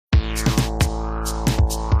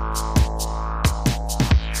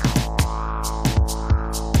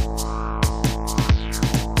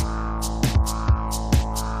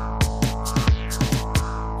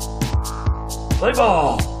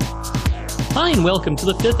Baseball! Hi, and welcome to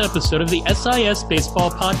the 5th episode of the SIS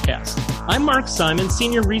Baseball Podcast. I'm Mark Simon,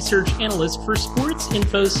 Senior Research Analyst for Sports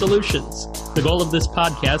Info Solutions. The goal of this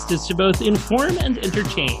podcast is to both inform and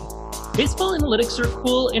entertain. Baseball analytics are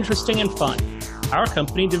cool, interesting, and fun. Our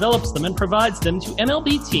company develops them and provides them to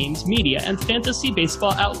MLB teams, media, and fantasy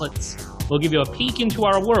baseball outlets. We'll give you a peek into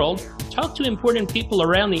our world, talk to important people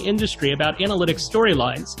around the industry about analytics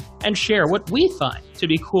storylines, and share what we find to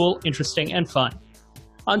be cool, interesting, and fun.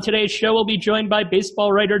 On today's show, we'll be joined by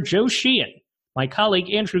baseball writer Joe Sheehan. My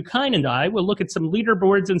colleague Andrew Kine and I will look at some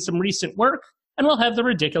leaderboards and some recent work, and we'll have the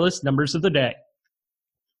ridiculous numbers of the day.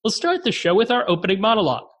 We'll start the show with our opening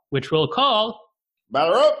monologue, which we'll call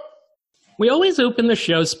Batter Up! We always open the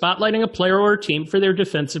show spotlighting a player or team for their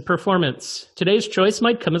defensive performance. Today's choice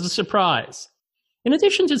might come as a surprise. In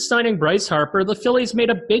addition to signing Bryce Harper, the Phillies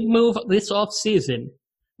made a big move this offseason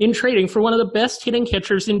in trading for one of the best hitting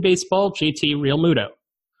catchers in baseball, JT Realmuto.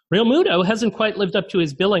 Realmuto hasn't quite lived up to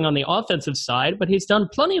his billing on the offensive side, but he's done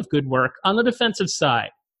plenty of good work on the defensive side.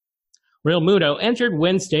 Realmuto entered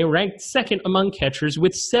Wednesday ranked second among catchers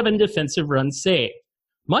with 7 defensive runs saved.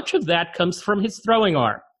 Much of that comes from his throwing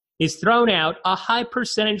arm. He's thrown out a high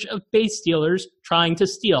percentage of base stealers trying to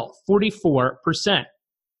steal, 44%.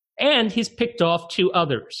 And he's picked off 2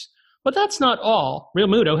 others. But that's not all.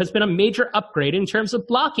 Realmuto has been a major upgrade in terms of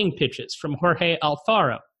blocking pitches from Jorge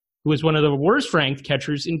Alfaro, who was one of the worst-ranked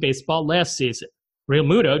catchers in baseball last season.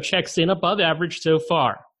 Realmuto checks in above average so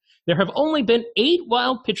far. There have only been 8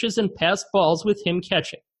 wild pitches and passed balls with him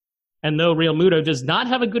catching. And though Realmuto does not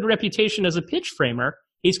have a good reputation as a pitch framer,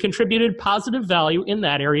 he's contributed positive value in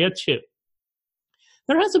that area too.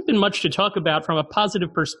 There hasn't been much to talk about from a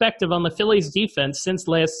positive perspective on the Phillies' defense since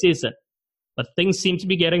last season, but things seem to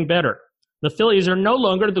be getting better. The Phillies are no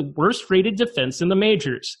longer the worst-rated defense in the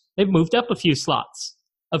majors. They've moved up a few slots.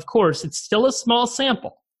 Of course, it's still a small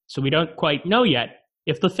sample, so we don't quite know yet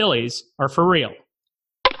if the Phillies are for real.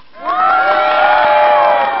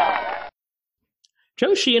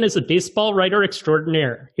 Joe Sheehan is a baseball writer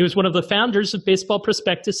extraordinaire. He was one of the founders of Baseball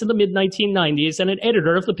Prospectus in the mid-1990s and an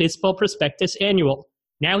editor of the Baseball Prospectus Annual.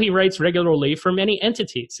 Now he writes regularly for many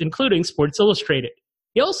entities, including Sports Illustrated.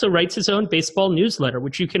 He also writes his own baseball newsletter,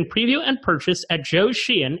 which you can preview and purchase at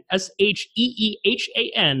joesheehan,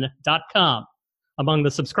 SHEEHAN.com. Among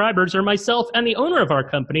the subscribers are myself and the owner of our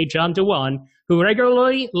company, John Dewan, who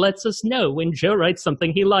regularly lets us know when Joe writes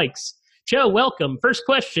something he likes. Joe, welcome. First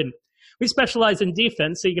question. We specialize in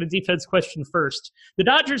defense, so you get a defense question first. The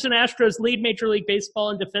Dodgers and Astros lead Major League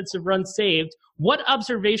Baseball in defensive runs saved. What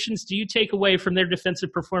observations do you take away from their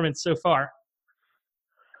defensive performance so far?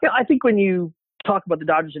 Yeah, I think when you talk about the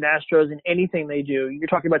Dodgers and Astros and anything they do, you're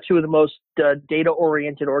talking about 2 of the most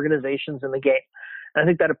data-oriented organizations in the game. And I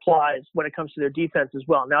think that applies when it comes to their defense as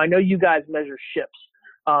well. Now, I know you guys measure shifts,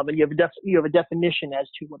 and you have a definition as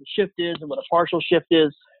to what a shift is and what a partial shift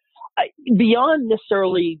is. Beyond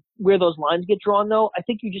necessarily where those lines get drawn, though, I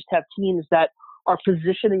think you just have teams that are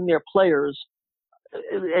positioning their players,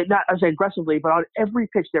 not as aggressively, but on every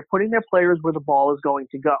pitch, they're putting their players where the ball is going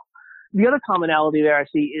to go. The other commonality there I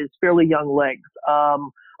see is fairly young legs.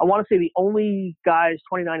 I want to say the only guys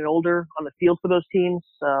 29 and older on the field for those teams,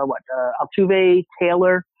 Altuve,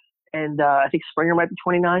 Taylor, and I think Springer might be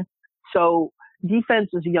 29. So defense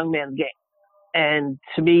is a young man's game. And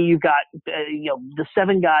to me, you've got, the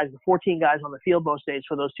 7 guys, the 14 guys on the field most days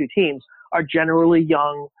for those 2 teams are generally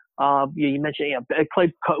young. You mentioned,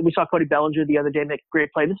 we saw Cody Bellinger the other day make a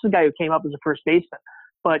great play. This is a guy who came up as a first baseman,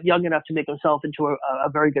 but young enough to make himself into a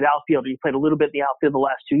very good outfielder. He played a little bit in the outfield the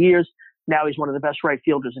last 2 years. Now he's one of the best right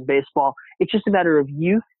fielders in baseball. It's just a matter of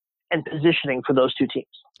youth and positioning for those 2 teams.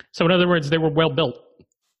 So in other words, they were well built.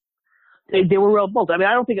 They were well built. I mean,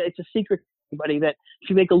 I don't think it's a secret anybody that if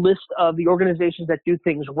you make a list of the organizations that do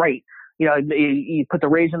things right, you put the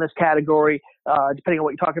Rays in this category, depending on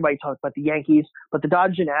what you're talking about, you talk about the Yankees, but the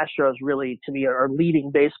Dodgers and Astros really, to me, are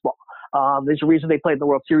leading baseball. There's a reason they played in the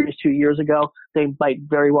World Series 2 years ago. They might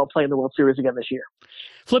very well play in the World Series again this year.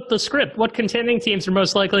 Flip the script. What contending teams are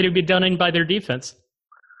most likely to be done in by their defense?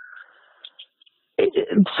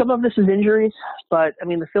 Some of this is injuries, but, I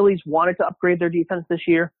mean, the Phillies wanted to upgrade their defense this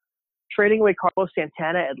year. Trading away Carlos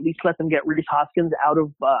Santana at least let them get Rhys Hoskins out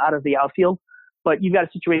of the outfield. But you've got a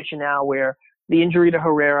situation now where the injury to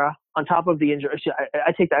Herrera, on top of the injury,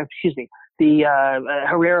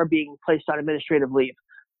 Herrera being placed on administrative leave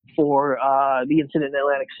for the incident in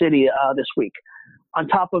Atlantic City this week. On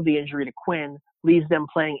top of the injury to Quinn, leaves them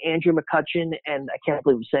playing Andrew McCutchen and I can't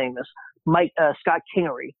believe I'm saying this, Scott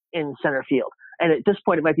Kingery in center field. And at this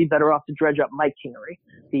point, it might be better off to dredge up Mike Kingery,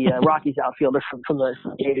 the Rockies outfielder from the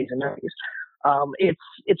 80s and 90s.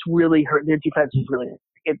 It's really hurt. Their defense is really.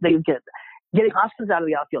 Getting Hoskins out of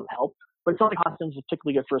the outfield helped, but it's not like Hoskins is a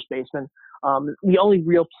particularly good first baseman. The only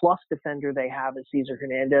real plus defender they have is Cesar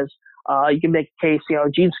Hernandez. You can make a case.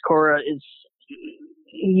 Gene Segura is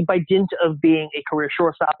he by dint of being a career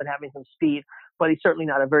shortstop and having some speed, but he's certainly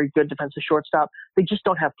not a very good defensive shortstop. They just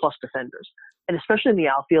don't have plus defenders, and especially in the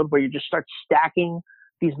outfield where you just start stacking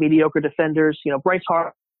these mediocre defenders. Bryce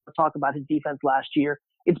Harper talked about his defense last year.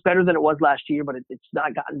 It's better than it was last year, but it's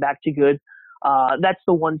not gotten back to good. That's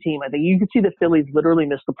the one team I think you can see the Phillies literally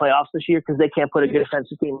miss the playoffs this year because they can't put a good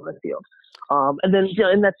defensive team on the field. And then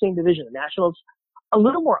in that same division, the Nationals, a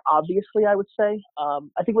little more obviously, I would say.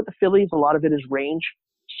 I think with the Phillies, a lot of it is range.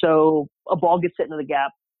 So a ball gets hit into the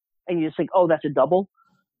gap, and you just think, oh, that's a double.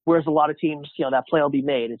 Whereas a lot of teams, that play will be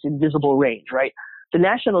made. It's invisible range, right? The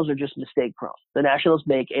Nationals are just mistake prone. The Nationals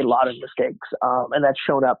make a lot of mistakes, and that's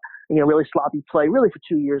shown up. Really sloppy play, really for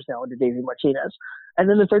 2 years now under Davey Martinez. And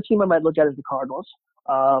then the third team I might look at is the Cardinals.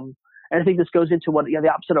 And I think this goes into what the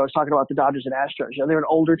opposite I was talking about the Dodgers and Astros. They're an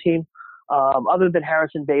older team. Other than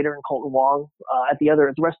Harrison Bader and Colton Wong,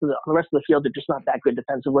 the rest of the field, they're just not that good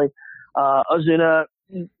defensively. Ozuna,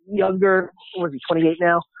 younger, what is he, 28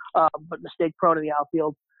 now, but mistake prone in the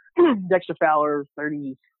outfield. Dexter Fowler,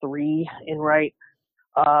 33 in right.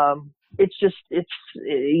 If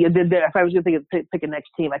I was going to pick a next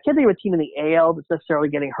team, I can't think of a team in the AL that's necessarily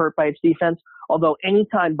getting hurt by its defense. Although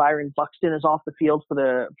anytime Byron Buxton is off the field for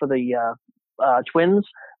the Twins,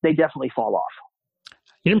 they definitely fall off.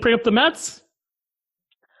 You didn't bring up the Mets?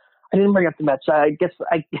 I didn't bring up the Mets. I guess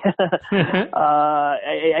I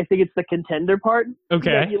think it's the contender part.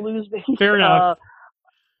 Okay, that you lose me. Fair enough.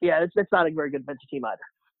 Yeah, it's not a very good defensive team either.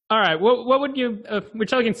 All right. What would you? We're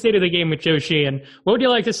talking state of the game with Joe Sheehan. What would you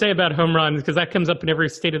like to say about home runs? Because that comes up in every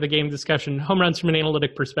state of the game discussion. Home runs from an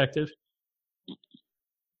analytic perspective.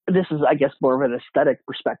 This is, I guess, more of an aesthetic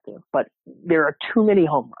perspective, but there are too many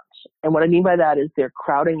home runs, and what I mean by that is they're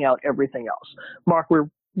crowding out everything else. Mark, we're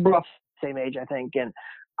rough same age, I think, and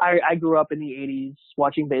I grew up in the '80s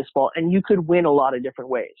watching baseball, and you could win a lot of different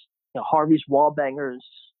ways. Harvey's Wallbangers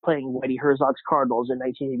playing Whitey Herzog's Cardinals in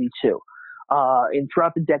 1982. And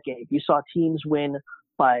throughout the decade, you saw teams win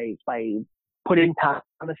by putting power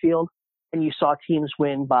on the field, and you saw teams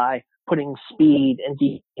win by putting speed and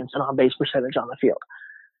defense and on-base percentage on the field.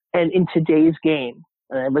 And in today's game,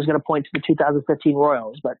 and I was going to point to the 2015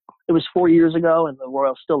 Royals, but it was 4 years ago, and the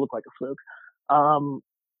Royals still look like a fluke.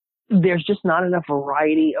 There's just not enough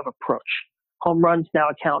variety of approach. Home runs now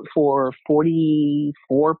account for 44%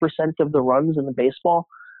 of the runs in the baseball.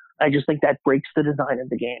 I just think that breaks the design of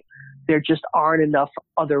the game. There just aren't enough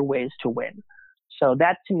other ways to win. So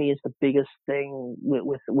that to me is the biggest thing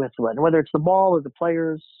with whether it's the ball or the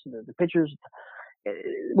players, the pitchers,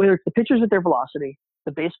 whether it's the pitchers at their velocity,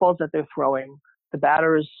 the baseballs that they're throwing, the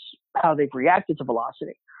batters, how they've reacted to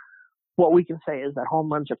velocity. What we can say is that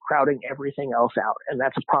home runs are crowding everything else out, and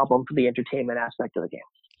that's a problem for the entertainment aspect of the game.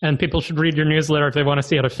 And people should read your newsletter if they want to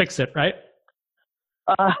see how to fix it, right?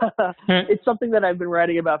 It's something that I've been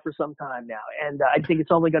writing about for some time now, and I think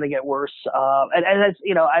it's only going to get worse. And that's,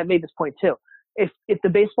 I made this point too. If the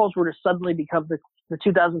baseballs were to suddenly become the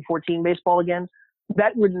 2014 baseball again,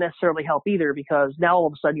 that wouldn't necessarily help either, because now all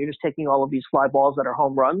of a sudden you're just taking all of these fly balls that are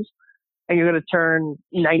home runs, and you're going to turn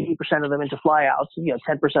 90% of them into flyouts.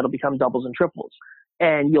 10% will become doubles and triples,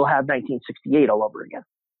 and you'll have 1968 all over again.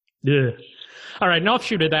 Yeah. All right, an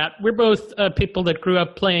offshoot of that, we're both people that grew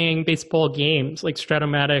up playing baseball games like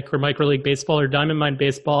Stratomatic or Micro League Baseball or Diamond Mine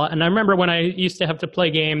Baseball. And I remember when I used to have to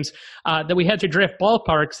play games that we had to draft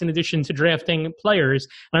ballparks in addition to drafting players.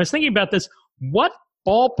 And I was thinking about this. What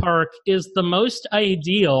ballpark is the most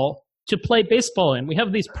ideal to play baseball in? We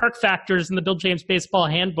have these park factors in the Bill James Baseball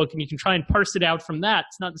Handbook, and you can try and parse it out from that.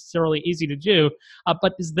 It's not necessarily easy to do.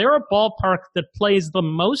 But is there a ballpark that plays the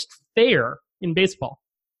most fair in baseball?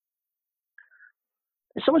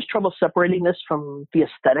 There's so much trouble separating this from the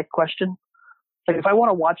aesthetic question. Like, if I want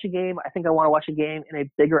to watch a game, I think I want to watch a game in a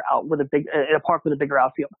park with a bigger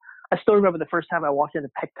outfield. I still remember the first time I walked into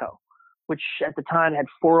Petco, which at the time had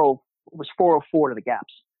 404 to the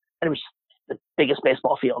gaps, and it was the biggest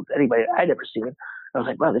baseball field I'd ever seen. And I was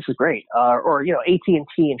like, wow, this is great. Or AT&T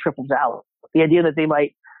in Triple Valley. The idea that they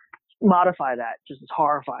might modify that just is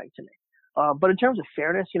horrifying to me. But in terms of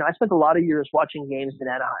fairness, I spent a lot of years watching games in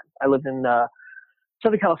Anaheim. I lived in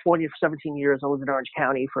Southern California for 17 years. I lived in Orange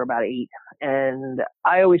County for about 8. And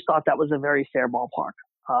I always thought that was a very fair ballpark.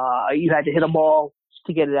 You had to hit a ball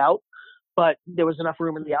to get it out, but there was enough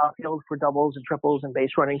room in the outfield for doubles and triples and base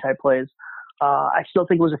running type plays. I still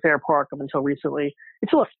think it was a fair park up until recently. It's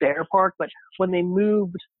still a fair park, but when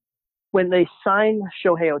they signed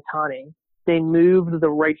Shohei Ohtani, they moved the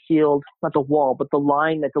right field, not the wall, but the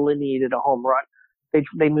line that delineated a home run.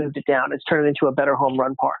 They moved it down. It's turned it into a better home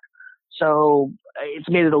run park. So it's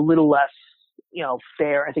made it a little less,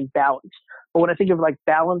 fair, I think, balanced. But when I think of like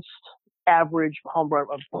balanced, average home run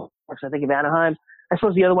parks, I think of Anaheim. I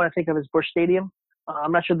suppose the other one I think of is Busch Stadium.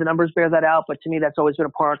 I'm not sure the numbers bear that out, but to me, that's always been a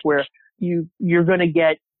park where you're going to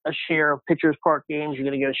get a share of pitchers park games. You're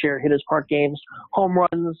going to get a share of hitters park games. Home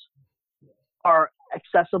runs are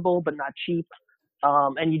accessible, but not cheap.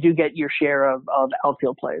 And you do get your share of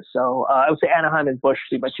outfield plays. So I would say Anaheim and Busch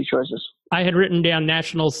would be my two choices. I had written down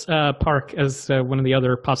Nationals Park as one of the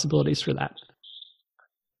other possibilities for that.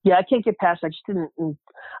 Yeah, I can't get past. I just didn't.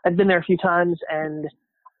 I've been there a few times, and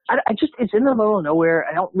I just, it's in the middle of nowhere.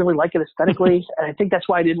 I don't really like it aesthetically, and I think that's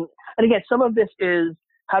why I didn't. And again, some of this is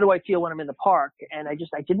how do I feel when I'm in the park, and I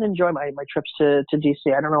didn't enjoy my trips to DC.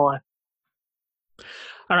 I don't know why.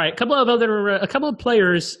 All right, a couple of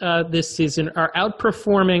players this season are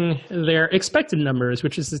outperforming their expected numbers,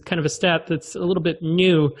 which is kind of a stat that's a little bit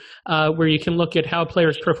new, where you can look at how a player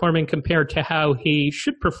is performing compared to how he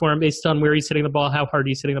should perform based on where he's hitting the ball, how hard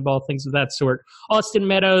he's hitting the ball, things of that sort. Austin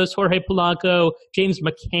Meadows, Jorge Polanco, James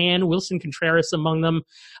McCann, Wilson Contreras among them.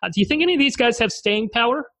 Do you think any of these guys have staying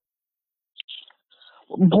power?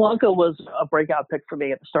 Polanco was a breakout pick for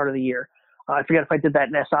me at the start of the year. I forget if I did that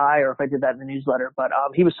in SI or if I did that in the newsletter, but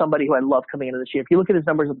he was somebody who I loved coming into this year. If you look at his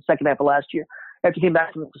numbers in the second half of last year, after he came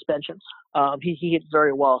back from the suspensions, he hit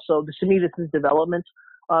very well. So to me, this is development.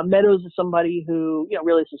 Meadows is somebody who,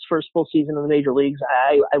 really it's his first full season in the major leagues.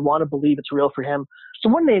 I want to believe it's real for him. So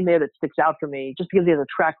one name there that sticks out for me, just because he has a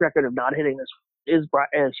track record of not hitting this, is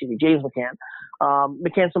James McCann.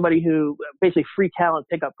 McCann's somebody who basically free talent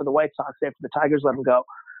pickup for the White Sox after the Tigers let him go.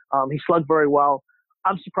 He slugged very well.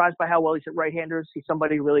 I'm surprised by how well he's hit right-handers. He's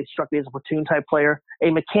somebody who really struck me as a platoon type player. A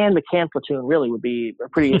McCann platoon really would be a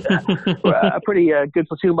pretty good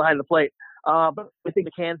platoon behind the plate. But I think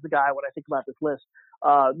McCann's the guy when I think about this list.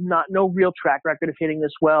 No real track record of hitting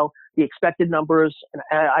this well. The expected numbers, and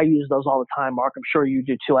I use those all the time, Mark. I'm sure you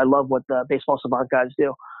do too. I love what the Baseball Savant guys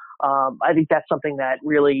do. I think that's something that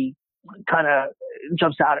really kind of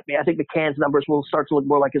jumps out at me. I think McCann's numbers will start to look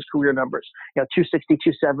more like his career numbers. 260,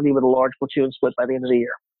 270 with a large platoon split by the end of the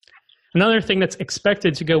year. Another thing that's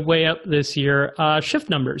expected to go way up this year, shift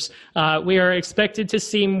numbers. We are expected to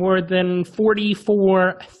see more than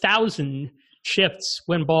 44,000 shifts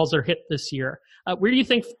when balls are hit this year. Where do you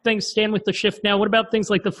think things stand with the shift now? What about things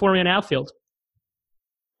like the four-man outfield?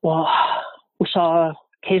 Well, we saw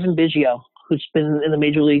Cavan Biggio, who's been in the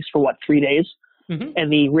major leagues for 3 days? Mm-hmm.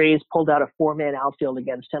 And the Rays pulled out a four-man outfield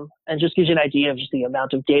against him. And just gives you an idea of just the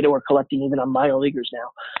amount of data we're collecting even on minor leaguers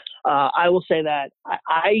now. I will say that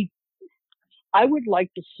I would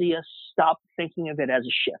like to see us stop thinking of it as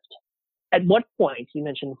a shift. At what point, you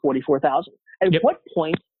mentioned 44,000, at what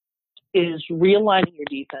point is realigning your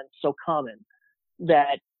defense so common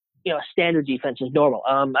that, a standard defense is normal?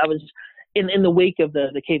 I was in the wake of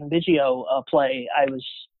the Cavan Biggio play, I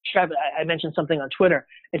mentioned something on Twitter,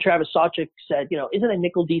 and Travis Sawchik said, isn't a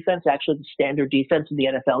nickel defense actually the standard defense in the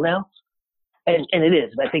NFL now? And it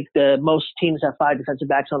is. I think most teams have 5 defensive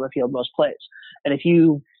backs on the field most plays. And if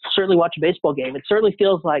you certainly watch a baseball game, it certainly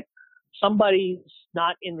feels like somebody's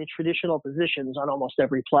not in the traditional positions on almost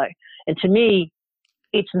every play. And to me,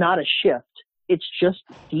 it's not a shift. It's just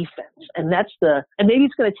defense. And maybe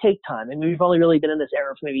it's going to take time. I mean, we've only really been in this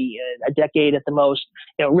era for maybe a decade at the most.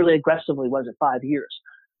 Really aggressively was it 5 years.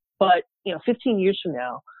 But, 15 years from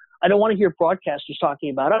now, I don't want to hear broadcasters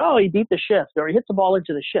talking about, he beat the shift or he hit the ball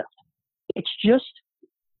into the shift. It's just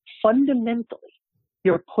fundamentally,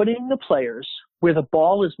 you're putting the players where the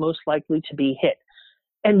ball is most likely to be hit.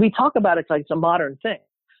 And we talk about it like it's a modern thing.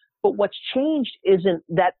 But what's changed isn't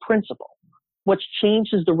that principle. What's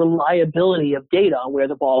changed is the reliability of data on where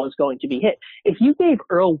the ball is going to be hit. If you gave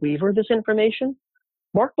Earl Weaver this information,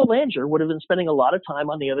 Mark Belanger would have been spending a lot of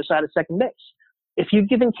time on the other side of second base. If you'd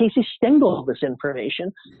given Casey Stengel this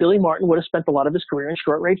information, Billy Martin would have spent a lot of his career in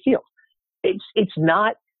short right field. It's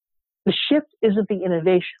not, the shift isn't the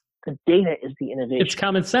innovation. The data is the innovation. It's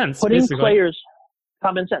common sense. Putting players,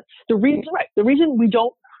 common sense. The reason we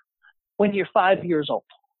don't, when you're 5 years old,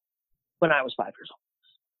 when I was 5 years old,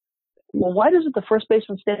 well, why doesn't the first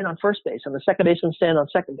baseman stand on first base and the second baseman stand on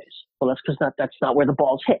second base? Well, that's because that's not where the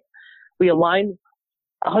ball's hit. We aligned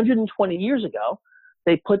 120 years ago.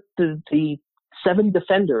 They put the 7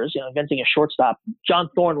 defenders, inventing a shortstop. John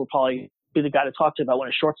Thorne will probably be the guy to talk to about when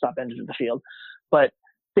a shortstop entered the field. But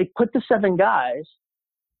they put the 7 guys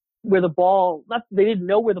where the ball, they didn't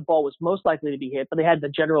know where the ball was most likely to be hit, but they had the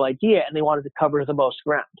general idea and they wanted to cover the most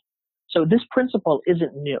ground. So this principle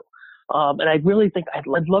isn't new. And I really think I'd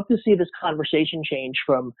love to see this conversation change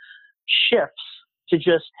from shifts to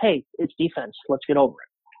just, hey, it's defense. Let's get over it.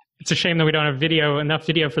 It's a shame that we don't have enough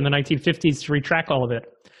video from the 1950s to retrack all of it.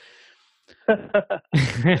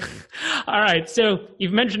 All right. So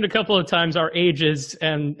you've mentioned a couple of times our ages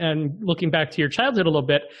and looking back to your childhood a little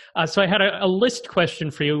bit. So I had a list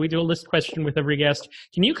question for you. We do a list question with every guest.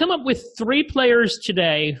 Can you come up with 3 players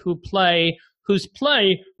today whose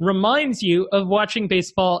play reminds you of watching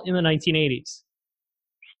baseball in the 1980s?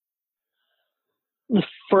 The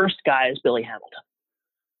first guy is Billy Hamilton.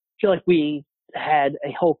 I feel like we had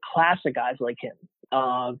a whole class of guys like him.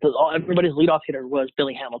 Everybody's leadoff hitter was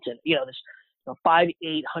Billy Hamilton. This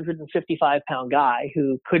 5'8", 155-pound guy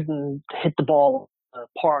who couldn't hit the ball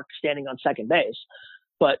park standing on second base,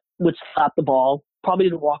 but would stop the ball. Probably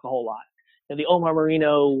didn't walk a whole lot. And the Omar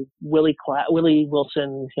Marino, Willie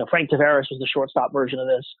Wilson, Frank Taveras was the shortstop version of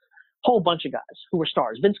this. Whole bunch of guys who were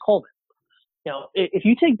stars. Vince Coleman. If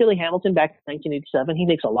you take Billy Hamilton back to 1987, he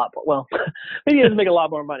makes a lot more. Well, maybe he doesn't make a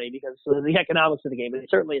lot more money because of the economics of the game, but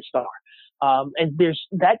he's certainly a star. And there's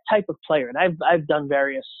that type of player, and I've done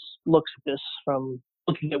various looks at this, from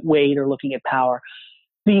looking at weight or looking at power.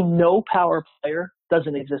 The no power player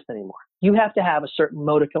doesn't exist anymore. You have to have a certain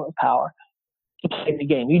modicum of power to play the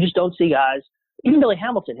game. You just don't see guys. Even Billy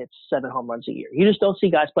Hamilton hits 7 home runs a year. You just don't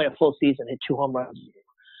see guys play a full season hit 2 home runs a year.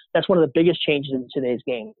 That's one of the biggest changes in today's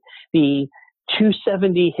game. The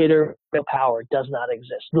 270 hitter, no power, does not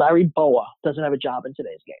exist. Larry Bowa doesn't have a job in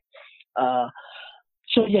today's game.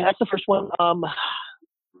 So yeah, that's the first one.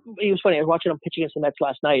 It was funny. I was watching him pitch against the Mets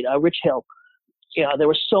last night. Rich Hill. There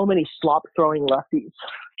were so many slop throwing lefties.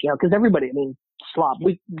 Because everybody, slop.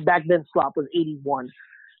 Back then slop was 81,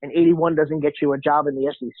 and 81 doesn't get you a job in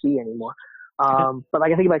the SEC anymore. But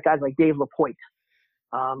I think about guys like Dave LaPointe.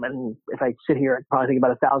 And if I sit here, I'd probably think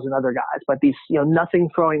about 1,000 other guys. But these, nothing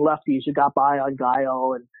throwing lefties who got by on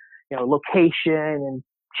guile and, location and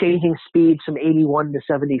changing speeds from 81 to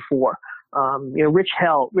 74. Rich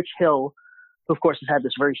Hill, who of course has had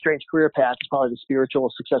this very strange career path, is probably the spiritual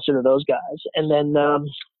successor to those guys. And then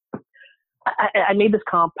I made this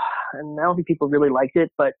comp, and I don't think people really liked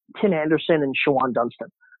it, but Tim Anderson and Shawan Dunston.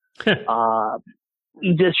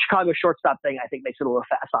 The Chicago shortstop thing, I think, makes it a little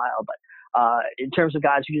facile, but in terms of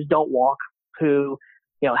guys who just don't walk, who,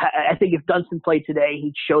 I think if Dunston played today,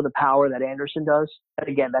 he'd show the power that Anderson does. And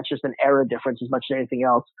again, that's just an era difference as much as anything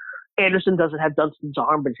else. Anderson doesn't have Dunston's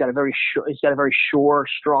arm, but he's got a very sure,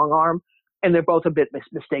 strong arm, and they're both a bit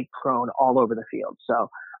mistake prone all over the field. So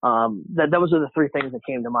those are the 3 things that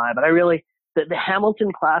came to mind. But I really, the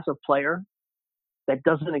Hamilton class of player that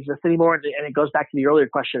doesn't exist anymore, and it goes back to the earlier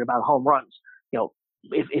question about home runs.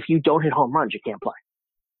 If you don't hit home runs, you can't play.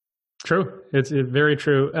 True. It's very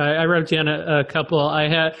true. I wrote down a couple. I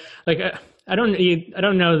had I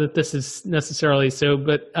don't know that this is necessarily so,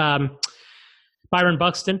 but Byron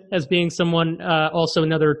Buxton as being someone, also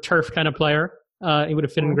another turf kind of player. He would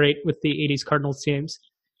have fit in great with the 80s Cardinals teams.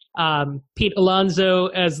 Pete Alonso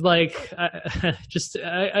as just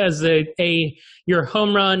as a your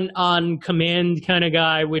home run on command kind of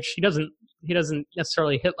guy, which he doesn't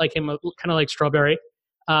necessarily hit like him, kind of like Strawberry.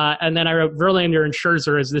 And then I wrote Verlander and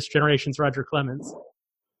Scherzer as this generation's Roger Clemens.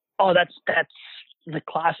 Oh, that's the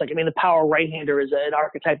classic. The power right-hander is an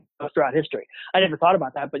archetype throughout history. I never thought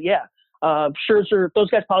about that, but yeah. Scherzer, those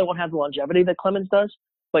guys probably won't have the longevity that Clemens does,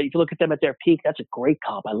 but if you look at them at their peak, that's a great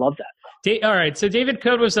comp. I love that. All right, so David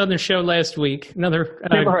Cote was on the show last week. Another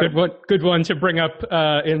good one to bring up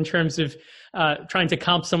in terms of trying to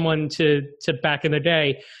comp someone to back in the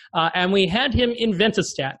day. And we had him invent a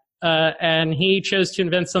stat. And he chose to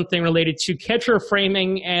invent something related to catcher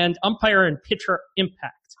framing and umpire and pitcher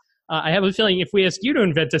impact. I have a feeling if we ask you to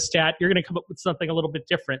invent a stat, you're going to come up with something a little bit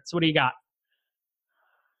different. So what do you got?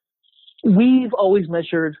 We've always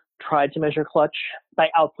tried to measure clutch by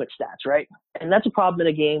output stats, right? And that's a problem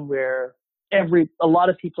in a game where a lot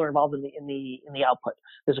of people are involved in the output.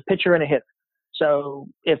 There's a pitcher and a hitter. So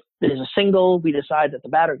if there's a single, we decide that the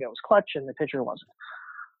batter goes clutch and the pitcher wasn't.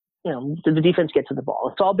 The defense gets to the ball.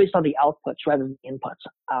 It's all based on the outputs rather than the inputs.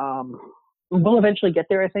 We'll eventually get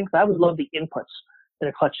there, I think, but I would love the inputs in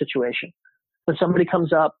a clutch situation. When somebody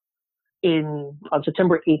comes up on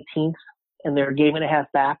September 18th and they're a game and a half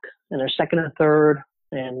back and they're second and third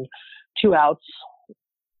and 2 outs,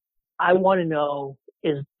 I want to know,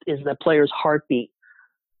 is the player's heartbeat,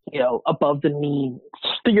 above the mean?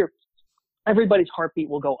 Everybody's heartbeat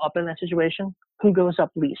will go up in that situation. Who goes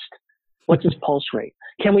up least? What's his pulse rate?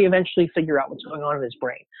 Can we eventually figure out what's going on in his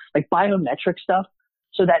brain? Like biometric stuff,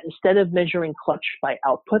 so that instead of measuring clutch by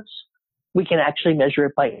outputs, we can actually measure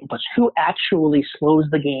it by inputs. Who actually slows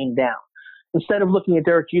the game down? instead of looking at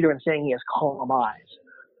Derek Jeter and saying he has calm eyes,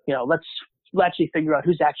 let's actually figure out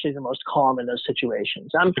who's actually the most calm in those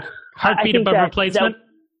situations. Heartbeat above replacement.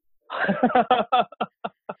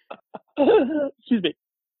 Excuse me.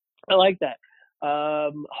 I like that.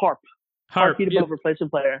 Heartbeat above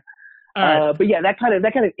replacement player. Right. But yeah, that kind of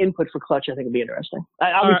input for Clutch, I think, would be interesting.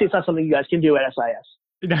 Obviously, it's not something you guys can do at SIS.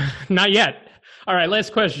 Not yet. All right,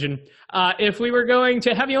 last question. If we were going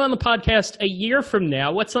to have you on the podcast a year from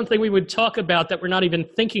now, what's something we would talk about that we're not even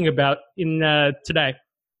thinking about in today?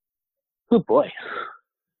 Oh, boy.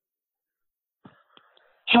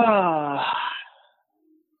 I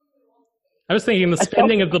was thinking the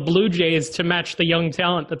spending of the Blue Jays to match the young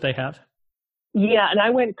talent that they have. Yeah, and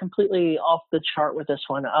I went completely off the chart with this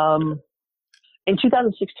one. In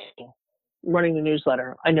 2016, running the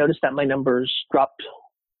newsletter, I noticed that my numbers dropped.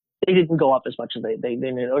 They didn't go up as much as they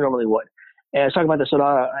normally would. And I was talking about this with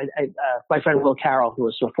my friend Will Carroll, who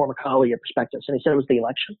was a former colleague at Prospectus, and he said it was the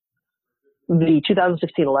election. The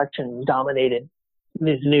 2016 election dominated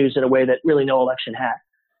the news in a way that really no election had.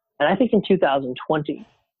 And I think in 2020,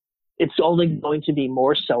 it's only going to be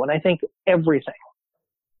more so. And I think everything,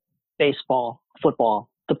 baseball, football,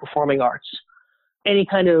 the performing arts, any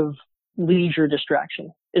kind of leisure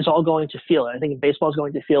distraction is all going to feel it. I think baseball is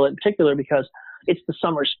going to feel it in particular because it's the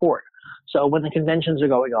summer sport. So when the conventions are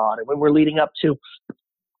going on and when we're leading up to,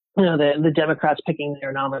 the Democrats picking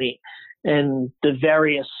their nominee and the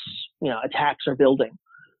various, attacks are building,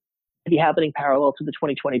 it'll be happening parallel to the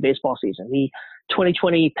 2020 baseball season. The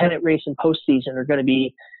 2020 pennant race and postseason are going to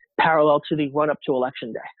be parallel to the run up to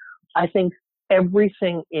election day. I think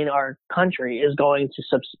everything in our country is going to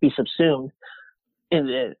be subsumed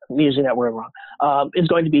I'm using that word wrong, is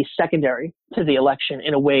going to be secondary to the election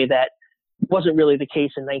in a way that wasn't really the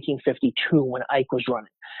case in 1952 when Ike was running.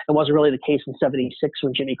 It wasn't really the case in 76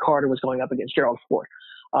 when Jimmy Carter was going up against Gerald Ford.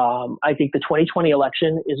 I think the 2020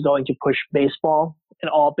 election is going to push baseball and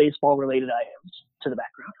all baseball-related items to the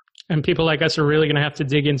background. And people like us are really going to have to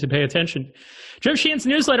dig in to pay attention. Joe Sheehan's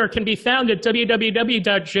newsletter can be found at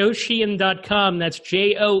www.joesheehan.com. That's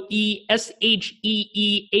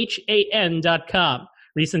JoeSheehan.com.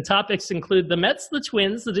 Recent topics include the Mets, the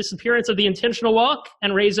Twins, the disappearance of the intentional walk,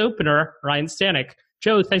 and Rays opener, Ryan Stanek.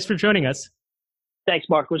 Joe, thanks for joining us. Thanks,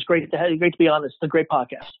 Mark. It was great to be on this. It's a great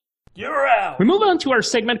podcast. You're out. We move on to our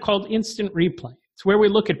segment called Instant Replay. It's where we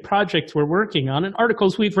look at projects we're working on and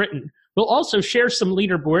articles we've written. We'll also share some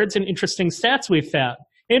leaderboards and interesting stats we've found.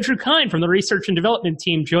 Andrew Kine from the Research and Development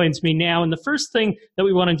team joins me now, and the first thing that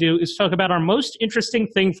we want to do is talk about our most interesting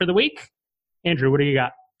thing for the week. Andrew, what do you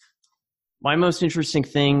got? My most interesting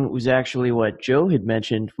thing was actually what Joe had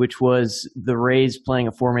mentioned, which was the Rays playing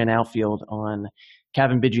a four-man outfield on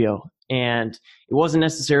Cavan Biggio. And it wasn't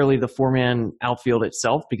necessarily the four-man outfield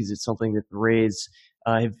itself, because it's something that the Rays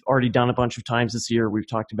have already done a bunch of times this year. We've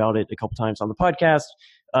talked about it a couple times on the podcast.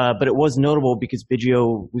 But it was notable because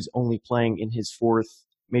Biggio was only playing in his fourth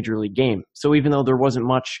major league game. So even though there wasn't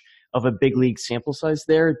much of a big league sample size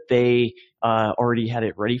there, they already had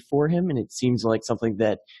it ready for him. And it seems like something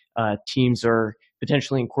that teams are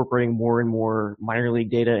potentially incorporating more and more minor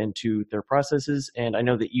league data into their processes. And I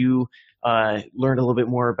know that you learned a little bit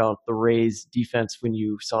more about the Rays defense when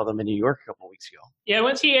you saw them in New York a couple of weeks ago. Yeah, I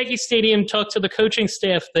went to Yankee Stadium, talked to the coaching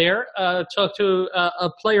staff there, talked to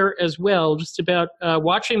a player as well, just about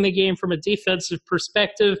watching the game from a defensive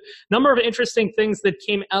perspective. Number of interesting things that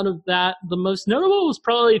came out of that. The most notable was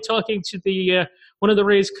probably talking to the one of the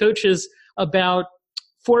Rays coaches about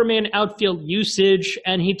four-man outfield usage,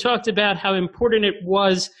 and he talked about how important it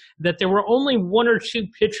was that there were only one or two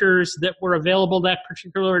pitchers that were available that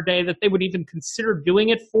particular day that they would even consider doing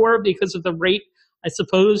it for because of the rate, I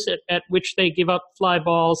suppose, at which they give up fly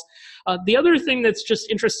balls. The other thing that's just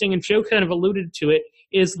interesting, and Joe kind of alluded to it,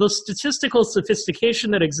 is the statistical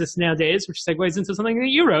sophistication that exists nowadays, which segues into something that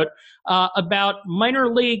you wrote about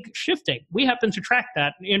minor league shifting. We happen to track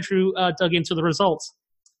that, and Andrew dug into the results.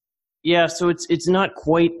 Yeah, so it's not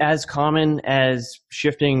quite as common as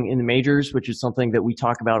shifting in the majors, which is something that we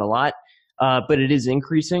talk about a lot, but it is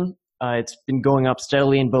increasing. It's been going up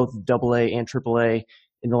steadily in both AA and AAA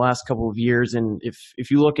in the last couple of years. And if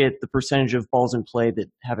you look at the percentage of balls in play that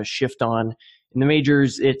have a shift on in the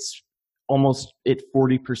majors, it's almost at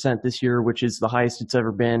 40% this year, which is the highest it's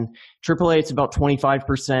ever been. AAA, it's about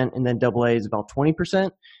 25%, and then AA is about 20%.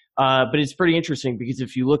 But it's pretty interesting because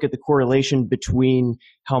if you look at the correlation between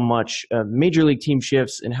how much a major league team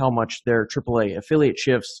shifts and how much their AAA affiliate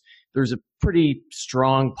shifts, there's a pretty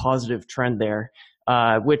strong positive trend there,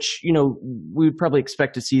 which, we would probably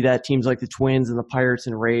expect to see that teams like the Twins and the Pirates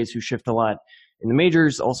and Rays, who shift a lot in the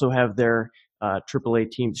majors, also have their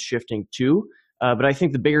AAA teams shifting too. But I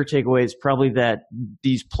think the bigger takeaway is probably that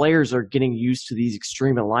these players are getting used to these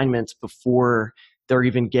extreme alignments before they're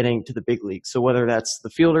even getting to the big leagues. So whether that's the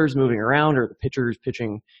fielders moving around or the pitchers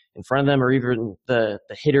pitching in front of them or even the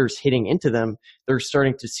hitters hitting into them, they're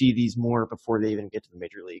starting to see these more before they even get to the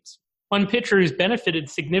major leagues. One pitcher who's benefited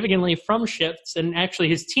significantly from shifts, and actually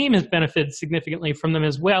his team has benefited significantly from them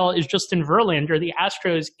as well, is Justin Verlander, the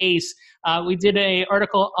Astros ace. We did an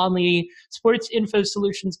article on the Sports Info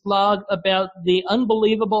Solutions blog about the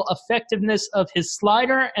unbelievable effectiveness of his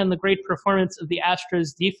slider and the great performance of the Astros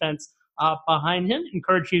defense behind him.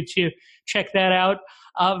 Encourage you to check that out.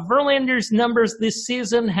 Verlander's numbers this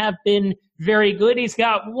season have been very good. He's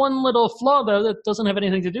got one little flaw, though, that doesn't have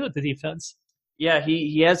anything to do with the defense. Yeah,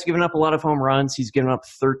 he has given up a lot of home runs. He's given up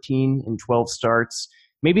 13 in 12 starts.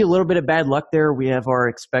 Maybe a little bit of bad luck there. We have our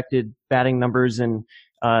expected batting numbers, and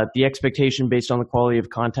the expectation based on the quality of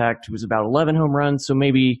contact was about 11 home runs. So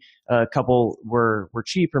maybe a couple were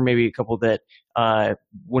cheap, or maybe a couple that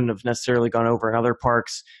wouldn't have necessarily gone over in other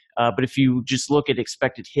parks. But if you just look at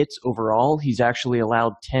expected hits overall, he's actually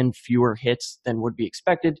allowed 10 fewer hits than would be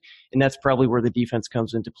expected. And that's probably where the defense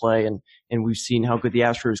comes into play. And we've seen how good the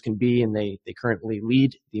Astros can be, and they currently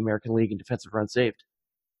lead the American League in defensive runs saved.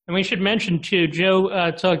 And we should mention, too,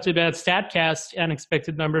 Joe talked about StatCast and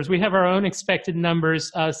expected numbers. We have our own expected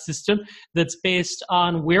numbers system that's based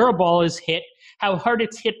on where a ball is hit, how hard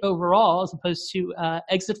it's hit overall as opposed to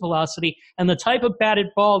exit velocity, and the type of batted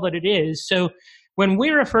ball that it is. So when we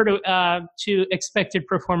refer to expected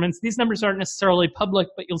performance, these numbers aren't necessarily public,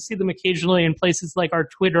 but you'll see them occasionally in places like our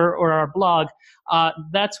Twitter or our blog.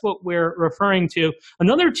 That's what we're referring to.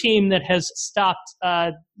 Another team that has stopped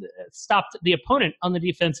the opponent on the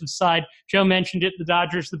defensive side, Joe mentioned it, the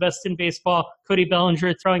Dodgers, the best in baseball. Cody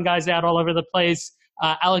Bellinger throwing guys out all over the place.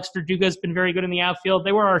 Alex Verdugo's been very good in the outfield.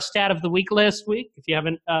 They were our stat of the week last week. If you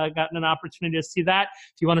haven't gotten an opportunity to see that,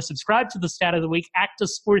 if you want to subscribe to the stat of the week,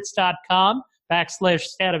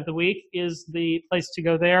 actasports.com/stat of the week is the place to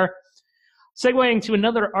go there. Segueing to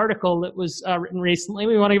another article that was written recently,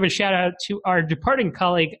 we want to give a shout out to our departing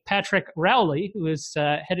colleague, Patrick Rowley, who is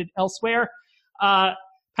headed elsewhere.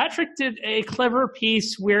 Patrick did a clever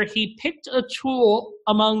piece where he picked a tool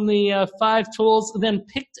among the 5 tools, then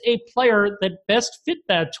picked a player that best fit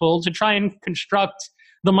that tool to try and construct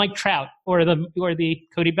the Mike Trout or the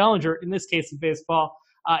Cody Bellinger, in this case of baseball.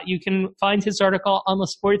 You can find his article on the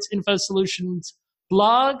Sports Info Solutions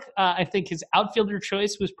blog. I think his outfielder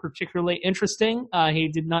choice was particularly interesting. He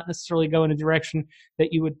did not necessarily go in a direction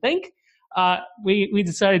that you would think. We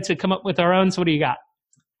decided to come up with our own. So what do you got?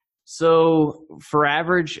 So for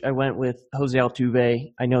average, I went with Jose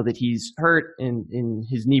Altuve. I know that he's hurt and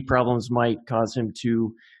his knee problems might cause him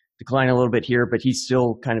to decline a little bit here, but he's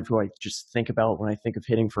still kind of who I just think about when I think of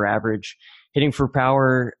hitting for average. Hitting for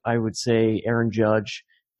power, I would say Aaron Judge,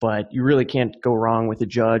 but you really can't go wrong with a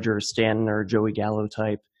Judge or a Stanton or a Joey Gallo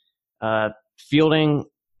type. Fielding,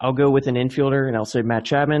 I'll go with an infielder, and I'll say Matt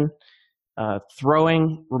Chapman.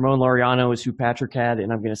 Throwing, Ramon Laureano is who Patrick had,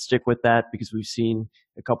 and I'm going to stick with that because we've seen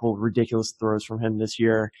a couple of ridiculous throws from him this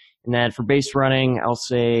year. And then for base running, I'll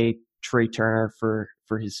say Trey Turner for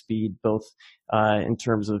his speed, both in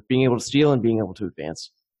terms of being able to steal and being able to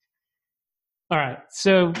advance. All right,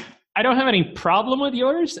 so I don't have any problem with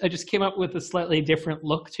yours. I just came up with a slightly different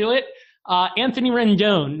look to it. Anthony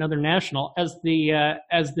Rendon, another national, as the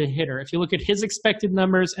hitter. If you look at his expected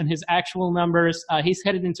numbers and his actual numbers, he's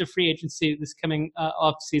headed into free agency this coming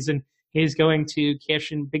off season. He's going to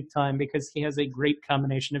cash in big time because he has a great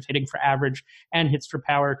combination of hitting for average and hits for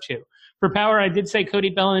power too. For power, I did say Cody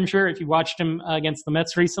Bellinger. If you watched him against the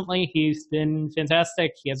Mets recently, he's been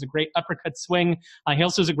fantastic. He has a great uppercut swing. He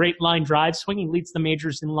also has a great line drive swing. He leads the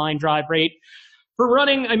majors in line drive rate. For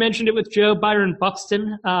running, I mentioned it with Joe, Byron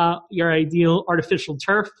Buxton, your ideal artificial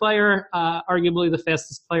turf player, arguably the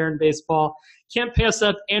fastest player in baseball. Can't pass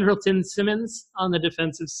up Andrelton Simmons on the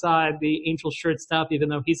defensive side, the Angels shortstop, even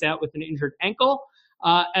though he's out with an injured ankle.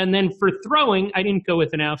 And then for throwing, I didn't go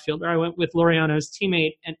with an outfielder. I went with Laureano's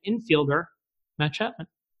teammate and infielder, Matt Chapman.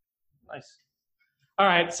 Nice. All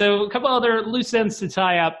right, so a couple other loose ends to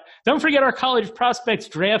tie up. Don't forget our College Prospects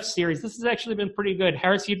Draft Series. This has actually been pretty good.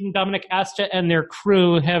 Harris Uden, Dominic Asta, and their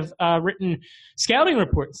crew have written scouting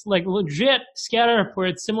reports, like legit scouting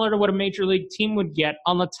reports, similar to what a major league team would get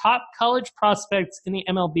on the top college prospects in the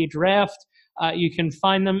MLB draft. You can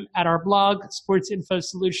find them at our blog,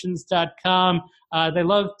 sportsinfosolutions.com. They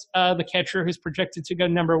loved the catcher who's projected to go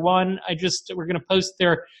number 1. We're going to post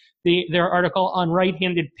their article on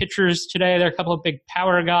right-handed pitchers today. There are a couple of big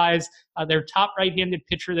power guys. Their top right-handed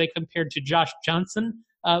pitcher they compared to Josh Johnson,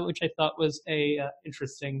 which I thought was a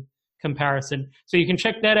interesting comparison. So you can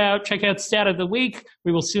check that out. Check out Stat of the Week.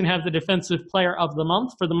 We will soon have the Defensive Player of the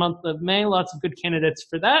Month for the month of May. Lots of good candidates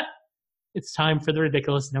for that. It's time for the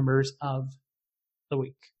ridiculous numbers of the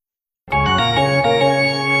week.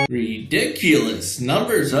 Ridiculous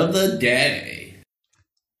numbers of the day.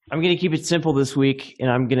 I'm going to keep it simple this week, and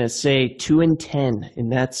I'm going to say 2-10,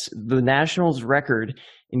 and that's the Nationals' record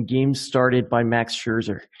in games started by Max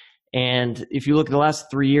Scherzer. And if you look at the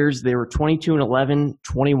last 3 years, they were 22-11,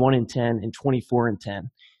 21-10, and 24-10.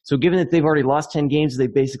 So given that they've already lost 10 games, they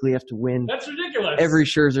basically have to win That's ridiculous. every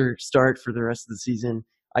Scherzer start for the rest of the season.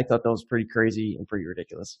 I thought that was pretty crazy and pretty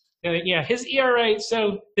ridiculous. Yeah, his ERA,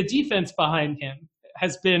 so the defense behind him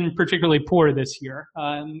has been particularly poor this year.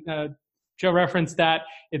 Joe referenced that.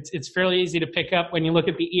 It's fairly easy to pick up when you look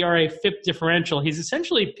at the ERA FIP differential. He's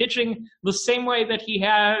essentially pitching the same way that he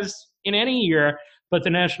has in any year, but the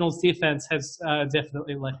Nationals defense has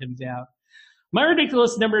definitely let him down. My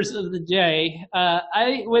ridiculous numbers of the day,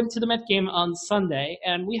 I went to the Met game on Sunday,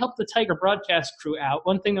 and we helped the Tiger broadcast crew out.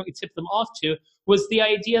 One thing that we tipped them off to was the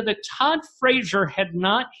idea that Todd Frazier had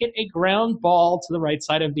not hit a ground ball to the right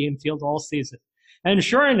side of the infield all season. And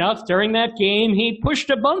sure enough, during that game, he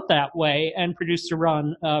pushed a bunt that way and produced a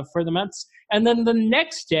run for the Mets. And then the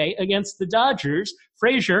next day against the Dodgers,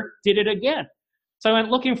 Frazier did it again. So I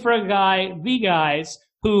went looking for a guy, the guys,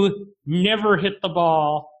 who never hit the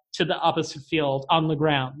ball to the opposite field on the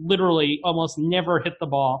ground. Literally almost never hit the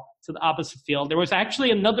ball to the opposite field. There was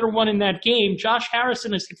actually another one in that game. Josh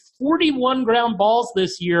Harrison has hit 41 ground balls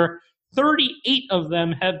this year. 38 of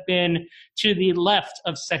them have been to the left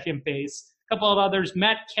of second base. A couple of others,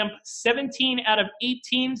 Matt Kemp, 17 out of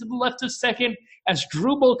 18 to the left of second.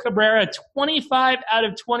 Asdrubal Cabrera, 25 out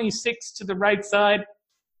of 26 to the right side.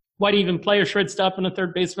 Why'd even play a shortstop and a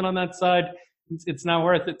third baseman on that side? It's not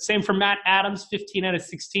worth it. Same for Matt Adams, 15 out of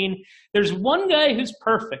 16. There's one guy who's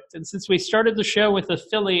perfect, and since we started the show with a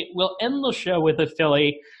Philly, we'll end the show with a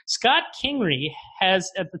Philly. Scott Kingery has,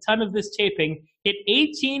 at the time of this taping, hit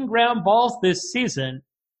 18 ground balls this season.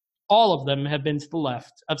 All of them have been to the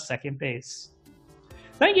left of second base.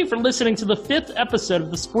 Thank you for listening to the 5th episode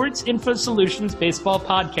of the Sports Info Solutions Baseball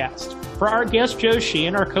Podcast. For our guest Joe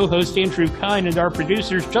Sheehan, our co-host Andrew Kine, and our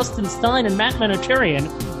producers Justin Stein and Matt Manacharian,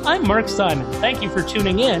 I'm Mark Simon. Thank you for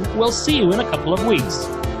tuning in. We'll see you in a couple of weeks.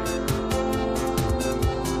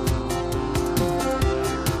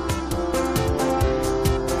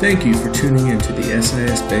 Thank you for tuning in to the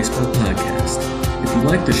SIS Baseball Podcast. If you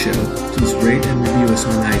like the show, please rate and review us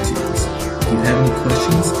on iTunes. If you have any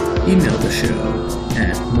questions, email the show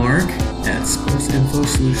at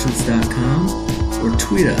mark@sportsinfosolutions.com or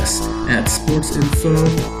tweet us at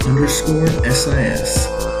sportsinfo_SIS.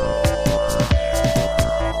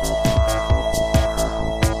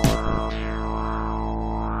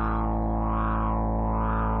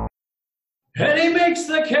 And he makes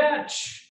the catch!